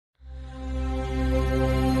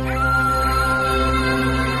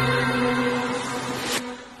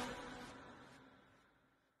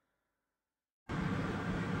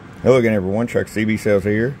Hello again everyone, Truck CB Sales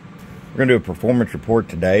here. We're going to do a performance report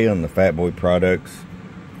today on the Fatboy Products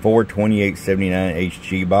 42879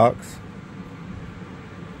 HG box.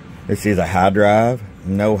 This is a high drive.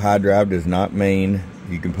 No, high drive does not mean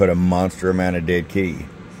you can put a monster amount of dead key.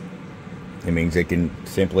 It means it can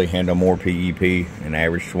simply handle more PEP and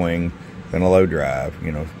average swing than a low drive,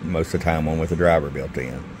 you know, most of the time one with a driver built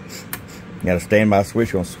in. You got a standby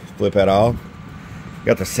switch, you're going to flip that off. You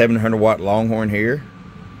got the 700 watt Longhorn here.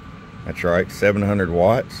 That's right, 700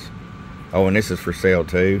 watts. Oh, and this is for sale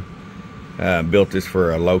too. Built this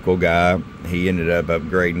for a local guy. He ended up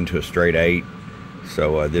upgrading to a straight 8.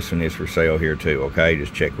 So this one is for sale here too, okay?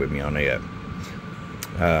 Just check with me on that.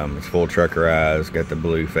 It's full truckerized, got the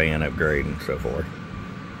blue fan upgrade and so forth.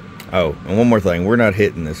 Oh, and one more thing. We're not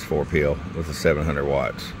hitting this 4-pill with the 700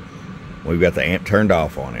 watts. We've got the amp turned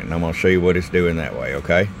off on it, and I'm going to show you what it's doing that way,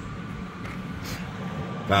 okay?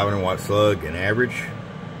 500 watt slug in average.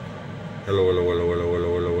 Hello, hello, hello, hello,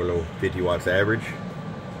 hello, hello, hello. 50 watts average.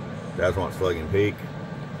 1000 watt slug in peak.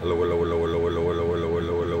 Hello, hello, hello, hello, hello, hello, hello,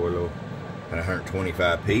 hello, hello, hello. And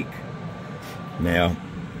 125 peak. Now,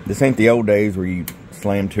 this ain't the old days where you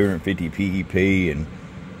slam 250 PEP and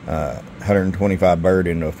 125 bird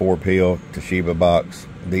into a 4-pill Toshiba box.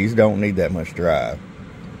 These don't need that much drive.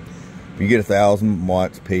 If you get 1000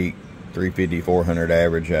 watts peak, 350, 400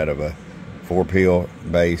 average out of a 4-pill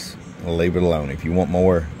base, I'll leave it alone. If you want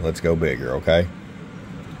more, let's go bigger, okay?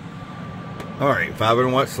 Alright,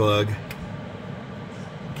 500 watt slug,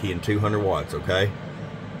 keying 200 watts, okay?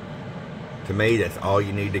 To me, that's all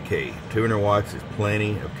you need to key. 200 watts is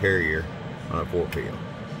plenty of carrier on a 4-pill.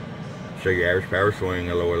 Show your average power swing,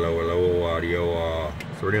 hello, hello, hello, audio.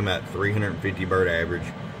 So we're doing about 350 bird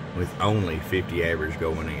average with only 50 average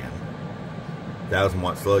going in. 1000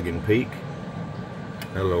 watt slug in peak.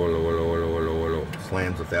 Hello, hello, hello, hello, hello, hello.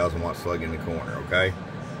 Slams a 1000 watt slug in the corner, okay?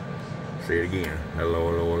 See it again.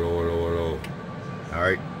 Hello, hello, hello, hello, hello.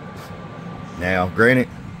 Alright. Now, granted,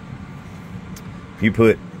 if you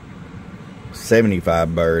put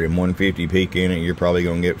 75 bird and 150 peak in it, you're probably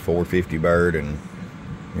going to get 450 bird and,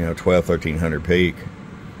 you know, 1300 peak.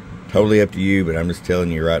 Totally up to you, but I'm just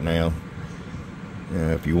telling you right now,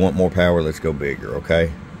 if you want more power, let's go bigger,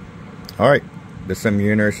 okay? Alright. If there's something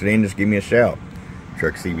you're interested in, just give me a shout.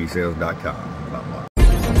 TruckCBSales.com. Bye-bye.